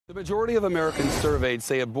The majority of Americans surveyed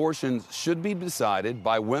say abortions should be decided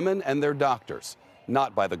by women and their doctors,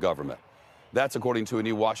 not by the government. That's according to a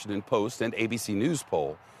new Washington Post and ABC News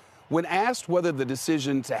poll. When asked whether the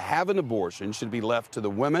decision to have an abortion should be left to the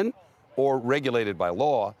women or regulated by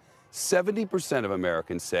law, 70% of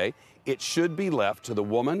Americans say it should be left to the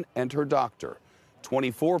woman and her doctor.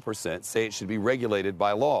 24% say it should be regulated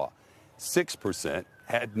by law. 6%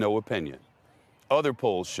 had no opinion. Other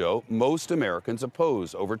polls show most Americans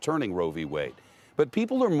oppose overturning Roe v. Wade, but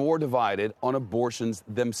people are more divided on abortions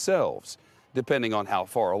themselves, depending on how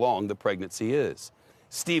far along the pregnancy is.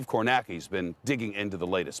 Steve Kornacki's been digging into the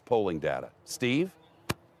latest polling data. Steve?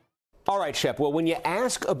 All right, Shep. Well, when you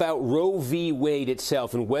ask about Roe v. Wade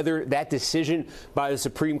itself and whether that decision by the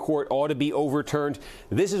Supreme Court ought to be overturned,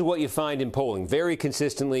 this is what you find in polling. Very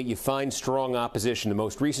consistently, you find strong opposition. The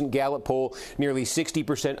most recent Gallup poll, nearly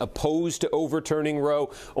 60% opposed to overturning Roe.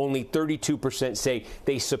 Only 32% say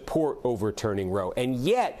they support overturning Roe. And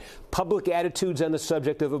yet, public attitudes on the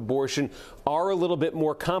subject of abortion are a little bit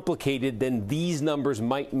more complicated than these numbers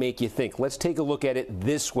might make you think. Let's take a look at it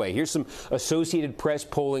this way. Here's some Associated Press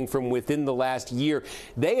polling from within the last year.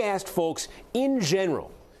 They asked folks, in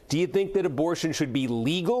general, do you think that abortion should be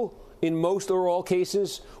legal in most or all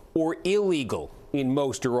cases or illegal in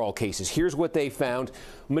most or all cases? Here's what they found.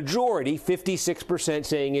 Majority, 56%,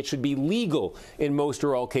 saying it should be legal in most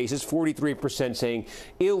or all cases, 43% saying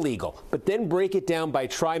illegal. But then break it down by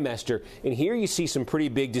trimester, and here you see some pretty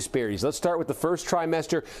big disparities. Let's start with the first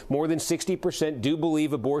trimester. More than 60% do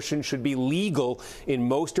believe abortion should be legal in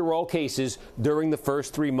most or all cases during the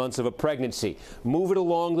first 3 months of a pregnancy. Move it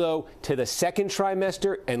along, though, to the second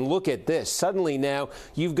trimester, and look at this. Suddenly now,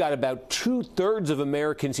 you've got about 2/3 of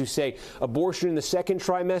Americans who say abortion in the second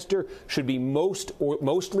trimester should be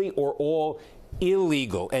mostly or all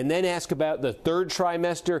illegal. And then ask about the third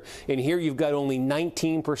trimester, and here you've got only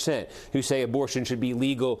 19% who say abortion should be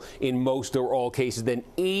legal in most or all cases. Then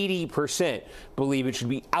 80% believe it should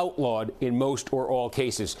be outlawed in most or all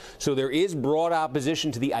cases. So there is broad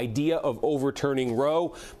opposition to the idea of overturning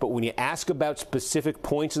Roe, but when you ask about specific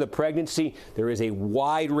points of the pregnancy, there is a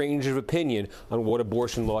wide range of opinion on what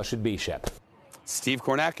abortion law should be, Shep. Steve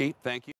Kornacki, thank you.